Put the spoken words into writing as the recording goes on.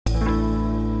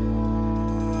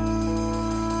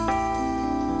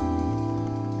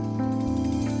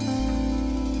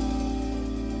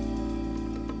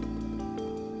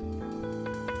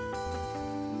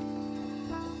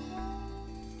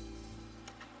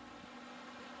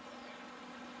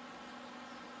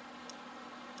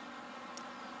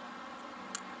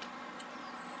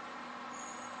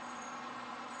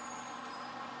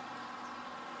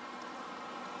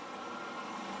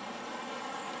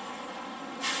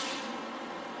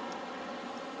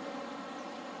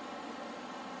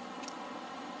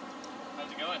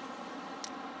How's it going?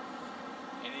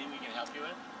 Anything we can help you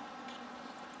with?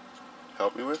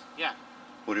 Help me with? Yeah.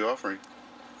 What are you offering?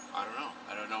 I don't know.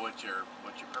 I don't know what your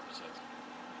purpose is.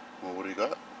 Well, what do you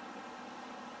got?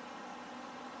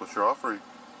 What's your offering?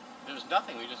 There's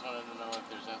nothing. We just wanted to know if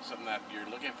there's something that you're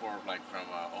looking for, like from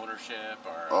ownership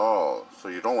or. Oh, so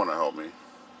you don't want to help me?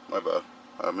 My bad.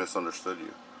 I misunderstood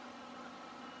you.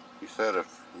 You said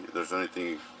if there's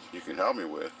anything you can help me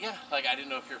with. Yeah, like I didn't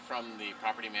know if you're from the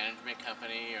property management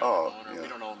company or the owner. Yeah. We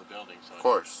don't own the building, so. Of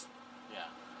course. Yeah.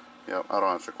 Yeah, I don't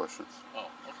answer questions. Oh,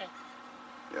 okay.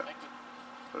 Yeah. Thank you.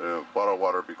 But a bottle of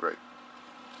water would be great.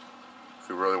 If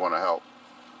you really want to help.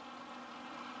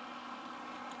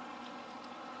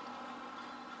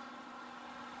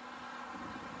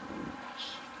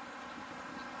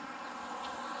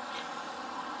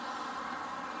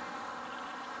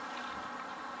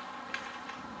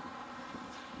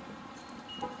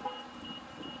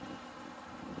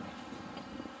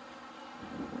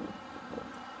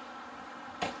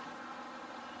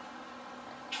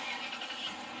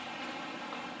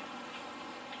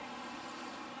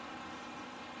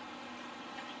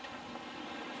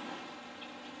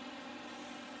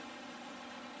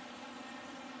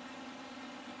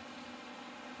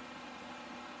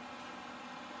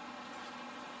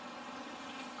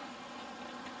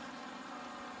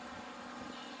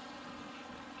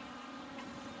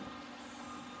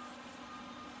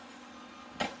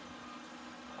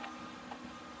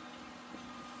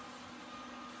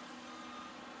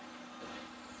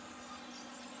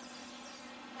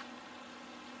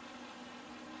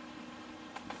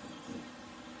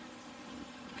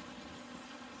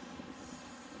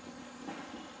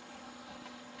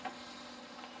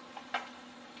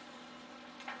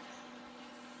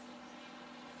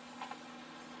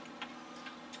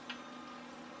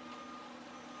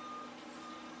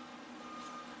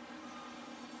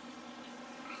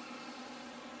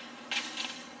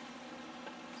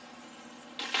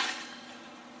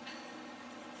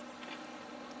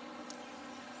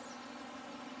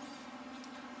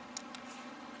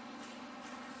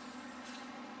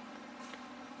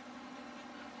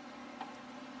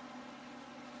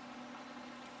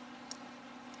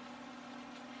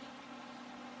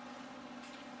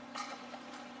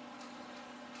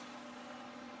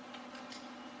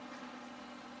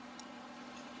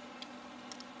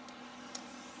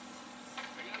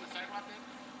 Are you on the sidewalk then?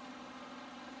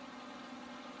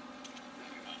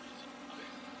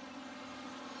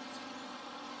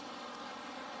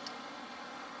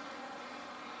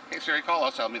 Hey Siri, call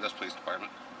us. I'll meet this police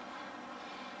department.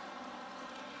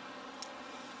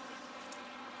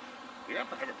 You're on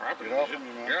private property. Get off of me,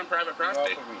 man. You're on private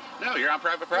property. Get off of me. No, you're on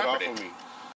private property. Get off of me.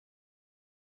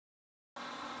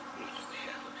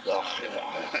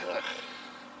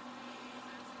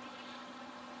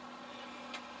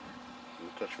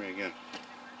 Don't touch me again.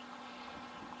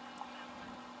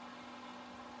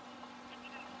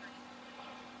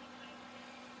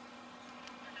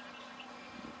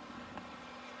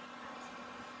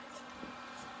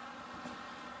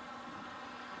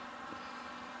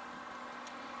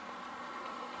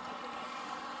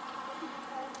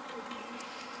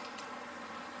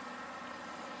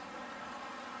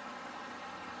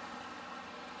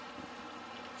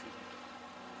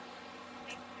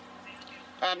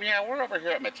 Yeah, we're over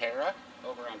here at Matera,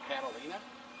 over on Catalina,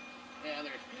 and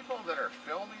there's people that are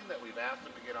filming that we've asked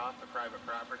them to get off the private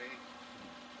property,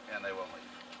 and they won't leave.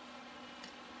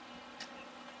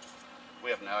 We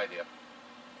have no idea.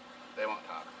 They won't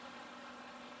talk.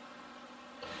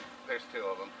 There's two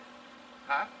of them.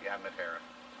 Huh? Yeah, Matera,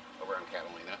 over on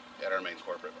Catalina, at our main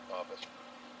corporate office.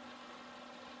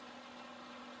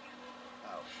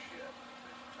 Oh, shit.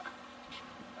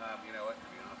 You know what? To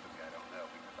be honest with you, I don't know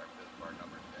because our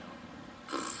number's down.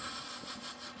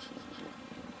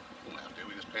 We don't have to.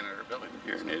 We just painted our building.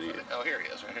 You're an idiot. Oh, here he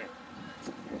is, right here.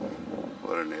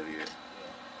 What an idiot.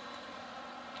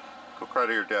 Go cry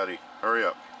to your daddy. Hurry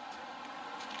up.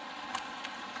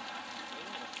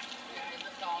 Yeah,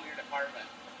 just calling your department.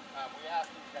 We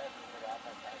asked these guys to get off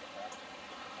our private property.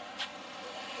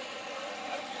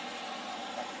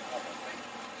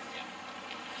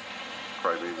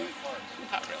 Crybaby.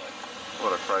 Not really.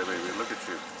 What a crybaby. Look at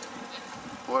you.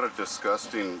 What a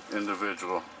disgusting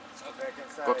individual.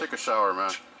 Go take a shower,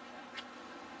 man.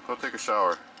 Go take a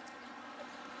shower.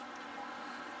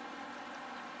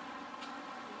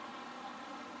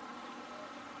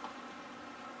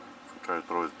 Try to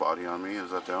throw his body on me.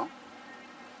 Is that down?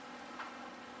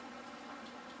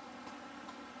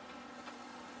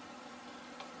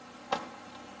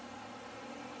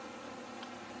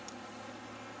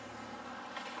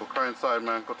 Go cry inside,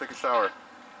 man. Go take a shower.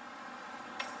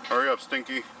 Hurry up,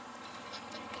 Stinky.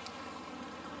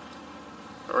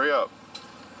 Hurry up.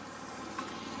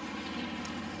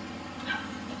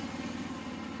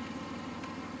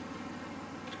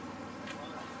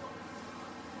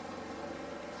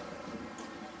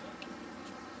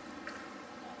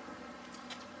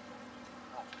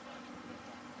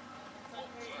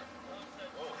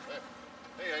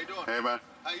 Hey, how you doing? Hey, man.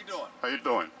 How you doing? How you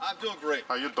doing? I'm doing great.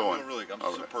 How you doing? I'm doing really good. I'm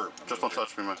All right. superb. Just don't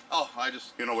touch me, man. Oh, I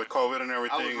just... You know, with COVID and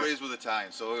everything. I was raised with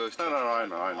Italians, so I always touch No, I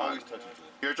know. Always touch each other.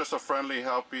 You're just a friendly,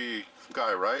 helpy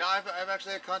guy, right? Yeah, I've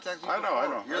actually had contact with you I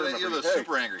know. before. You're the Hey,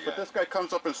 super angry guy. But this guy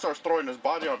comes up and starts throwing his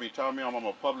body on me, telling me I'm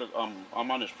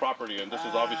on his property, and this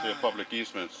is obviously a public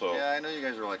easement. So yeah, I know you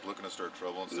guys are like looking to start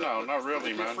trouble and stuff. no, not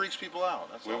really, man. It freaks people out.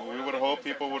 That's all. We would hope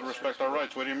people would respect our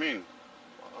rights. What do you mean?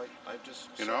 Well, I just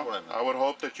You said know, what I meant. I would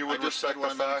hope that you I would just said respect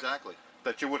what the I meant fact exactly.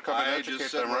 that you would come and I educate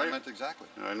just said them, what right? I meant exactly.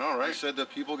 I know, right? I said that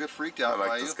people get freaked out I like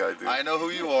by this you. guy, dude. I know who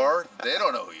you are. They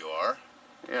don't know who you are.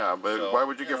 Yeah, but So, why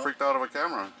would you you get know. freaked out of a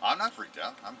camera? I'm not freaked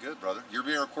out. I'm good, brother. You're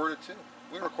being recorded too.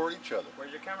 We record each other.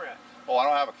 Where's your camera at? Oh, I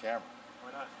don't have a camera.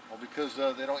 Why not? Well, because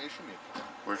they don't issue me a camera.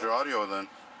 Where's your audio then?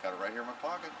 Got it right here in my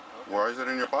pocket. Why is it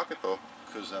in your pocket though?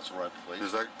 Because that's where I place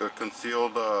Is it. that a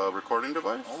concealed recording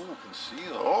device? Oh,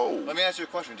 concealed. Oh. Let me ask you a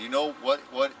question. Do you know what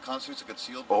constitutes a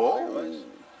concealed Oh. device?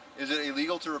 Is it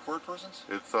illegal to record persons?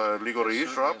 It's illegal to It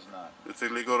eavesdrop. certainly is not. It's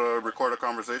illegal to record a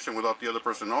conversation without the other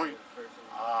person knowing.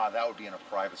 Ah, that would be in a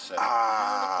private setting.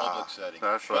 Ah, You're in a public setting.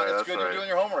 that's But right, it's that's good right. you're doing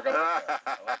your homework. I like that. I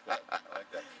like that. I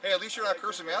like that. Hey, at least you're not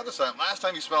cursing me out this time. Last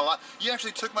time you spent a lot. You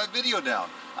actually took my video down.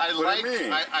 What do you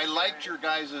mean? I liked your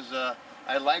guys's.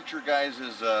 I liked your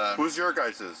guys's. Who's your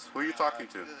guys's? Who are you talking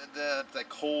to? That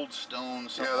cold stone.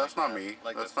 Yeah, that's not me.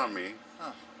 Like That's that not thing. me.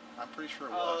 Huh. I'm pretty sure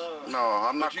it was. No,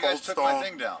 I'm not But you cold guys took stone. my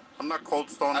thing down. I'm not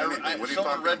cold stone anything. What are you someone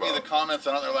talking read about? me the comments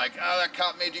on it. They're like, "Oh, that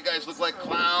cop made you guys look like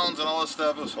clowns and all this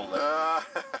stuff." It was hilarious.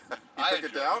 You took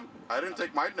it down? I didn't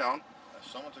take mine down.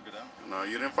 Someone took it down. No,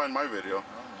 you didn't find my video. Oh,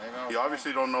 maybe I was You wrong.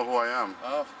 obviously don't know who I am.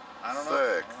 Oh, I don't know.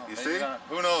 Sick. I don't know. You Maybe see? not.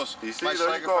 Who knows? You see? My There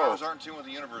you psychic go. powers aren't in tune with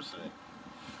the universe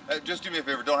today. Just do me a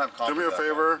favor. Don't have Do conflict. me a that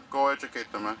favor. Go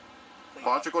educate them, man.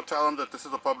 Why don't you go tell them that this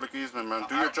is a public easement, man?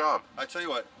 Do your job. I tell you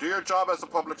what. Do your job as a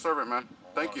public servant, man.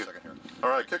 Thank Hold you. on a second here. All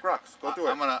right, kick rocks. Go do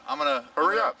it. I'm gonna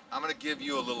Hurry up. I'm gonna give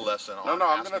you a little lesson. No, on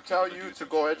I'm asking gonna tell people you do to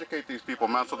things. go educate these people,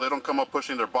 man, so they don't come up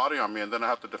pushing their body on me and then I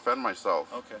have to defend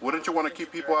myself. Okay. Wouldn't you want to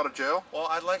keep people out of jail? Well,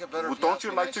 I'd like it better. Well, if don't asked you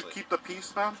me like to nicely. keep the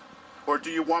peace, man? Or do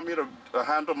you want me to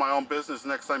handle my own business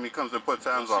next time he comes and puts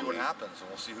hands We'll on see what me? happens, and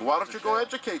we'll see who Why goes don't you to go jail.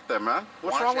 educate them, man?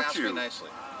 What's Why wrong don't with you you? ask me nicely?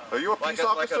 Are you a Like peace a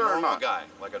officer or normal not? guy,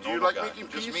 like a Do you normal like guy. making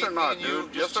Just peace me or not, and you,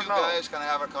 dude? just Yes or two no? guys kind of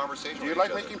have a conversation Do you with like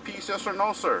each other. making peace, yes or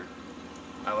no, sir?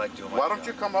 I like doing my Why don't job.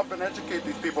 you come up and educate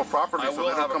these people properly I so will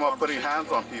they don't have a come up putting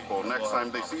conversation. hands on people I will next have time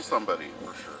a they see conversation. somebody?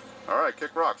 For sure. All right,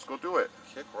 kick rocks. Go do it.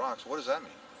 Kick rocks. What does that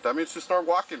mean? That means to start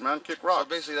walking, man. Kick rocks. So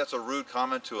basically, that's a rude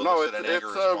comment to No, elicit an angry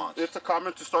response. it's a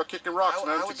comment to start kicking rocks, I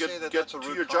man. would To say that get that's a to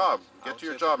rude your comment. job. I Get would to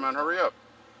your say job, that's man. a rude Hurry up.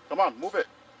 Come on, move it.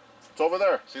 It's over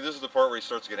there. See, this is the part where he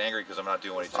starts to get angry because I'm not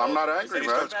doing what he tells I'm not me. angry, Then he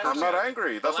man. starts I'm cursing not at me.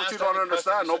 angry. The That's what last you time don't he cussed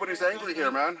understand. at me, Nobody's angry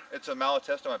here, man. It's a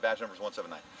maladetto. My badge number is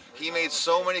 179. He made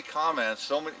so many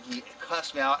comments, he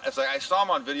cussed me out. It's like I saw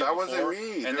him on video That before, wasn't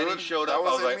me, and then he dude. showed That up. I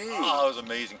was wasn't like, me. oh, it was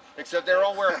amazing. Except they were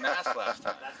all wearing masks last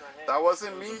time. That's not him. That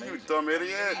wasn't me, you amazing. dumb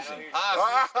idiot. Ah, see, it He's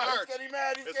starts. getting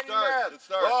mad. He's It getting starts. mad. It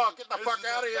starts. Oh, get the This fuck is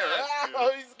out of the here. best,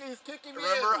 Oh, dude. he's kicking me.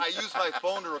 Remember, I used my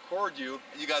phone to record you.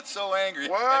 You got so angry,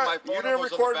 What? and my You phone didn't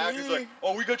was on record the back. me? He's like,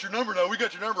 "Oh, we got your number now. We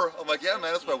got your number." I'm like, "Yeah,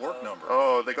 man, that's my work number."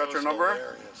 Oh, they got It your was number?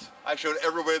 hilarious. I showed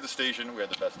everybody at the station. We had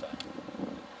the best time.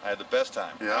 I had the best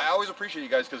time. Yeah. I always appreciate you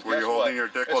guys because Were you holding your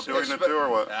dick while doing it too, or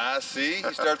what? Ah, see,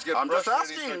 he starts getting I'm just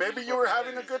frustrated. asking. Maybe you were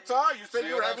having a good time. You said See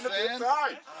you were what having a I'm good saying?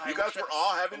 time. I You guys wish I- were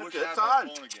all I having a wish good I had my time.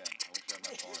 phone again. I wish I had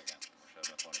my phone again. I wish I had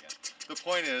my phone again. The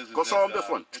point is Go that, show 'em this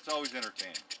one. It's always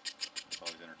entertaining. It's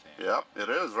always entertaining. Yep, it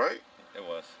is, right? It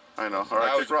was. I know. So All I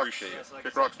right, always kick rocks. appreciate you. That's like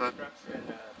Kick I rocks, said, man. kick rocks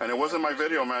and, And it wasn't my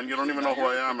video, man. You don't even know who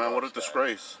I am, man. What a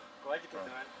disgrace. Go educate them,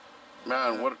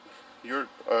 man. Man, what? You're.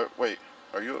 Wait.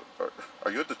 Are you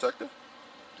a detective?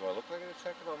 Do I look like a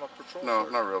detective? I'm a patrol No,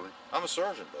 sergeant. not really. I'm a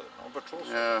sergeant, brother. I'm a patrol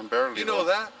sergeant. Yeah, barely. You know though.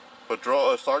 that?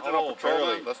 Patrol, sergeant Oh, of patrolling.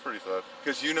 barely. That's pretty sad.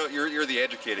 Because you know you're the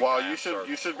educated Well, guy. you I'm should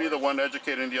sergeant. be the one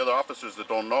educating the other officers that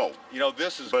don't know. You know,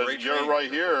 this is But great you're training,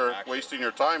 right here actually. wasting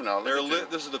your time now. Look at you.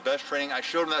 This is the best training. I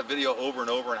showed them that video over and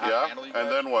over and how to Yeah, handle you and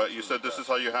guys. then what? You It was said the this is best.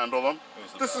 how you handle them. It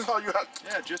was the This best. is how you.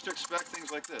 Yeah, just to expect things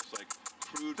like this, like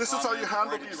crude This is how you comments,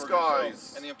 handle writing these for yourself.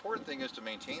 guys. And the important thing is to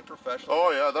maintain professionalism.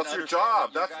 Oh yeah, and that's your understand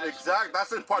job. that you That's guys- exact.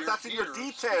 That's in part. you're That's in your here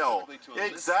detail. specifically to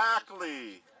elicit-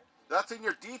 Exactly. That's in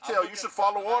your detail. You should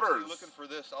follow orders. Looking for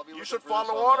this. I'll be You looking should for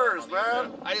follow this orders, on the man.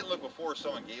 internet. I didn't look before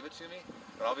someone gave it to me,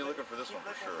 but I'll be looking for this one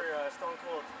for sure. For Stone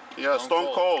Cold. Yeah,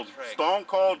 Stone Cold. That's right. Stone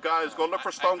Cold, guys. Go look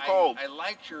for Stone Cold. I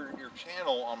liked your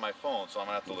channel on my phone, so I'm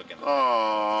gonna have to look into it.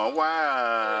 Oh,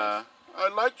 wow. I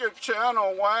like your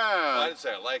channel, Well, wow. I didn't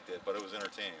say I liked it, but it was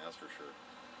entertaining, that's for sure.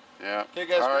 Yeah. Okay,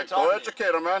 guys, all great right, talking go to you.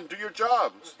 educate him, man. Do your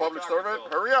job. It was good Public talking to servant,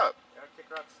 you. hurry up. Yeah,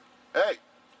 kick rocks. Hey,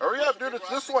 hurry up, dude. kick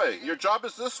It's rocks this way. again? Your job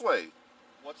is this way.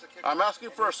 What's the kick? I'm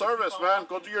asking for a service, man.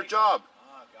 Go do your job.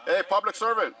 Hey, public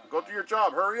servant, go do your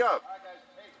job. Hurry up. All right, guys.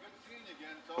 Hey, good seeing you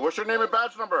again. It's What's your name and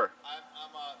badge number?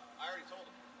 I already told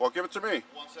him. Well, give it to me.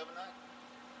 179.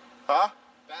 Huh?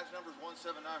 Badge number is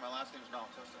 179. My last name is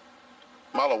Malatesta.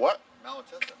 Malo what?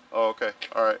 Malatesta. Oh, okay.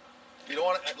 All right. You don't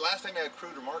want to, last time you had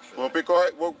crude remarks for We'll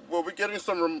that. be we'll be getting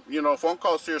some phone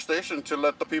calls to your station to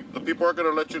let the people are gonna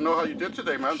let you know how you did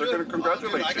today, man. They're gonna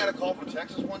congratulate I got a you. call from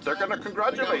Texas one time. They're gonna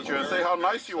congratulate you and say how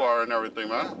nice you are and everything,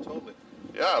 man. Yeah, totally.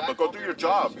 Yeah, but go do your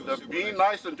job. He was super Being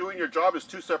nice. nice and doing your job is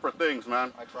two separate things,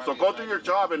 man. I try So to go be do nice. your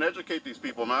job and educate these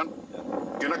people, man.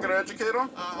 You're not gonna educate them?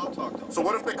 I'll talk to him. So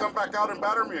what if they come back out and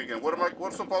batter me again?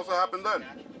 What's supposed to happen then?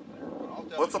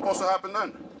 What's supposed to happen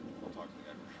then? I'll talk to the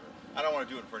guy for sure. I don't want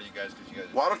to do it in front of you guys because you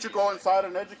guys. Why don't you go inside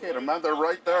and educate them, man? They're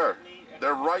right there.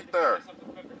 They're right there.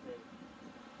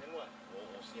 Then what?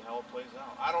 We'll see how it plays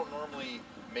out. I don't normally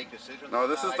make decisions. No,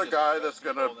 this is the guy that's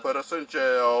gonna put us in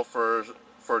jail for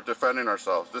defending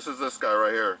ourselves. This is this guy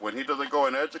right here. When he doesn't go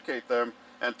and educate them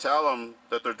and tell them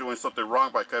that they're doing something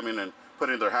wrong by coming and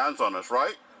putting their hands on us,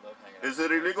 right? Is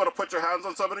it illegal to put your hands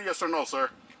on somebody? Yes or no, sir?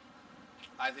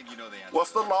 I think you know the answer.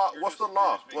 What's the law? What's the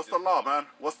law? What's the law, man?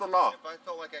 What's the law? If I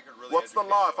felt like I could really. What's the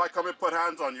educate law you, if I come and put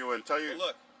hands on you and tell you? Well,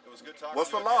 look, it was good talking.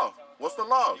 What's to the you law? again. What's the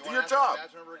law? You Do wanna your ask my job.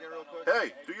 badge number again real quick?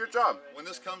 Hey, do your job. When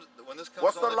this comes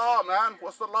What's the on law, TV man?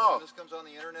 What's the law? When this comes on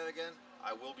the internet again,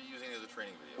 I will be using it as a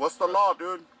training video. What's the law,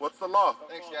 dude? What's the law?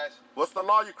 Thanks, guys. What's the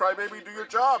law, you crybaby? Do your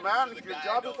job, man. You're the Your guy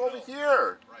job I is don't over know.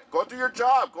 here. Right. Go do your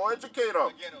job. Go educate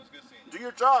them. Again, it was good seeing you. Do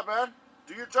your job, man.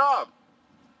 Do your job.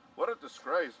 What a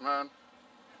disgrace, man.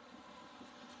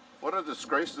 What a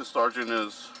disgrace this sergeant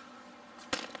is.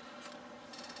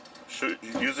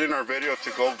 Using our video to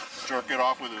go jerk it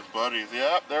off with his buddies.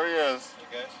 Yep, there he is.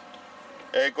 Hey, guys.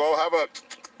 Hey, go have a...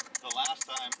 The last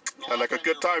time. Had like a good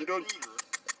you were time, dude. recruiter,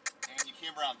 And you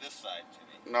came around this side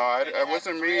to me. No, it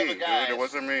wasn't three me, other dude. guys. It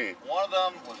wasn't me. One of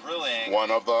them was really angry. One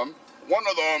of them. One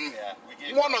of them. Yeah, we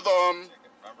gave One him of them. a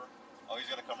ticket, remember? Oh, he's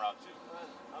gonna come around too.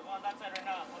 I'm on that side right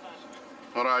now. Hold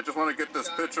on. Hold on, I just want to get this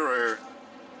picture right here.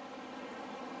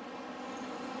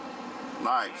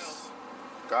 Nice.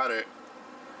 Got it.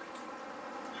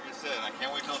 Like I said, I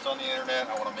can't wait till it's on the internet.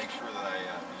 I want to make sure that I use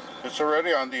it. It's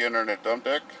already on the internet, dumb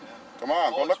dick. Come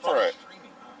on, go it's look for probably it. streaming.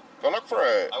 Go look for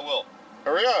it. I will.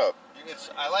 Hurry up.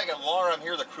 I like it. The longer I'm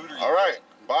here, the cruder you All right,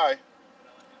 get. bye.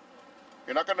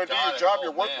 You're not gonna do Got your it. job. Oh,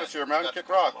 You're worthless here, You man. got the Kick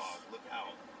call rocks. log. Look out.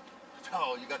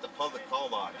 Oh, you got the public call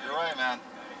log. You're right, man.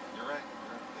 You're right.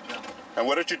 Good job. And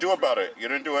what did you do about it? You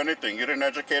didn't do anything. You didn't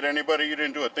educate anybody. You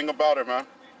didn't do a thing about it, man.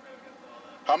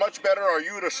 How much better are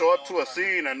you to show up to a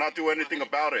scene and not do anything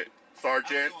about it,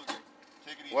 Sergeant?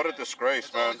 Take it easy, What a man. disgrace,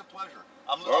 It's man. always a pleasure.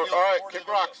 All right, kick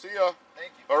rock. See ya.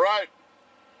 Thank you. All right.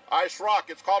 Ice rock.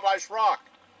 It's called ice rock.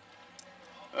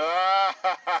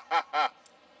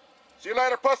 See you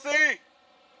later, pussy.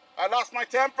 I lost my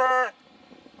temper.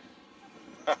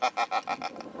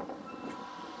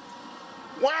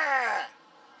 Wah!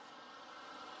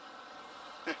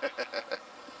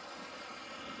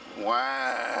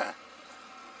 Wah!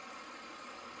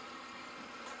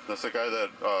 That's the guy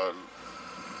that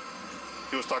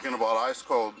he was talking about Ice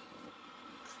Cold.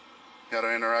 He had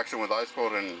an interaction with Ice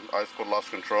Cold, and Ice Cold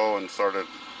lost control and started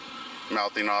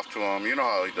mouthing off to him. You know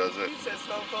how he does it. He said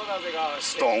Stone Cold. I was like, oh, shit.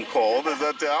 Stone Cold, is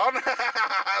that down?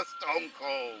 Stone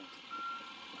Cold.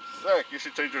 Sick. You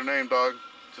should change your name, dog,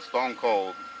 to Stone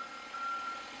Cold.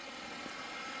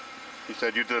 He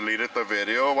said you deleted the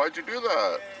video. Why'd you do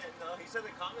that? No, he said the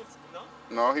comments. No.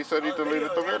 No, he said he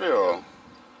deleted the video.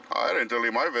 I didn't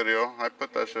delete my video. I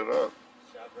put that shit up.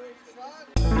 Shot break.